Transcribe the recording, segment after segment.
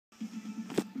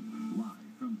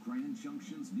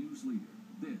Junction's news leader.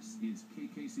 This is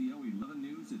KKCO 11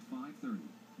 News at 5:30.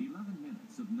 11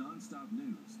 minutes of non-stop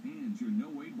news and your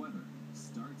no-wait weather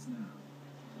starts now.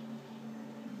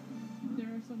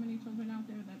 There are so many children out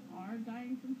there that are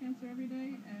dying from cancer every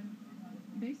day, and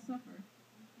they suffer.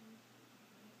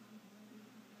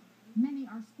 Many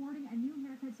are sporting a new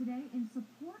haircut today in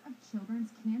support of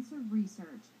children's cancer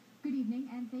research. Good evening,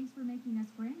 and thanks for making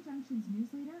us Grand Junction's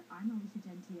news leader. I'm Alicia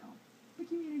Gentile. The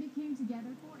community came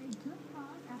together for a good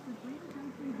cause after Grand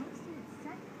Junction hosted its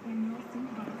second annual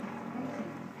St. Baldrick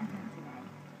event today.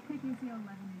 KKCO 11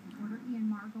 News reporter Ian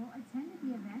Margol attended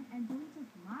the event and joins us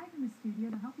live in the studio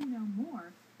to help you know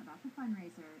more about the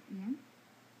fundraiser. Ian?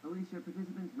 Alicia,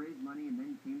 participants raised money and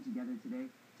then came together today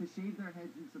to shave their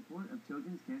heads in support of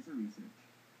children's cancer research.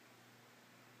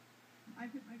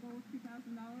 I've hit my goal of $2,000,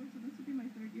 and this will be my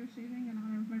third year shaving in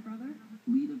honor of my brother.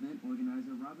 Lead event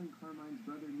organizer Robin Carmine's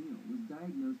brother Neil was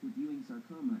diagnosed with Ewing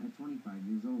sarcoma at 25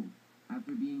 years old.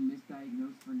 After being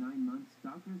misdiagnosed for 9 months,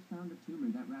 doctors found a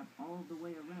tumor that wrapped all the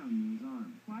way around Neil's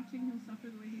arm. Watching him suffer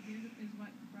the way he did is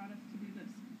what brought us to do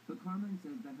this. But Carmine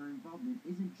says that her involvement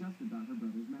isn't just about her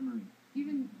brother's memory.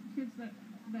 Even kids that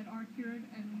are cured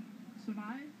and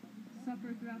survive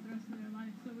suffer throughout the rest of their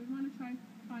lives, so we want to try and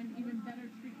find even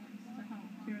better treatments to help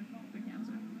cure the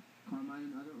cancer.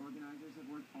 Carmine and other organizers have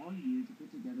worked all year to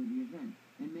put together the event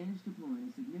and managed to pull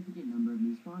in a significant number of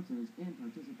new sponsors and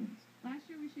participants. Last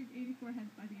year we shaved 84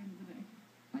 heads by the end of the day.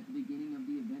 At the beginning of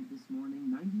the event this morning,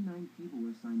 99 people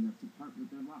were signed up to part with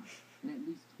their locks, and at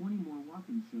least 20 more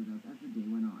walk-ins showed up as the day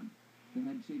went on. The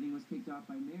head shaving was kicked off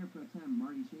by Mayor Pro Tem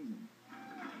Marty Chazen,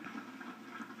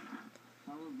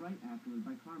 followed right afterward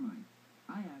by Carmine.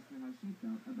 I asked her how she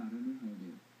felt about her new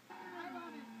hairdo. I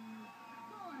love it.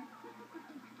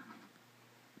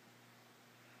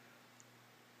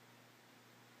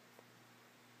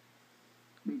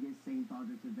 Biggest St.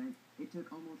 Baldrick's event, it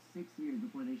took almost 6 years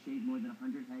before they shaved more than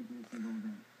 100 heads in a single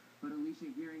event. But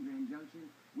Alicia, here in Grand Junction,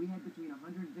 we had between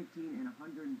 115 and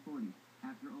 140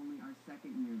 after only our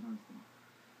second year of hosting.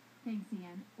 Thanks,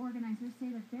 Ian. Organizers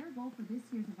say that their goal for this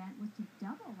year's event was to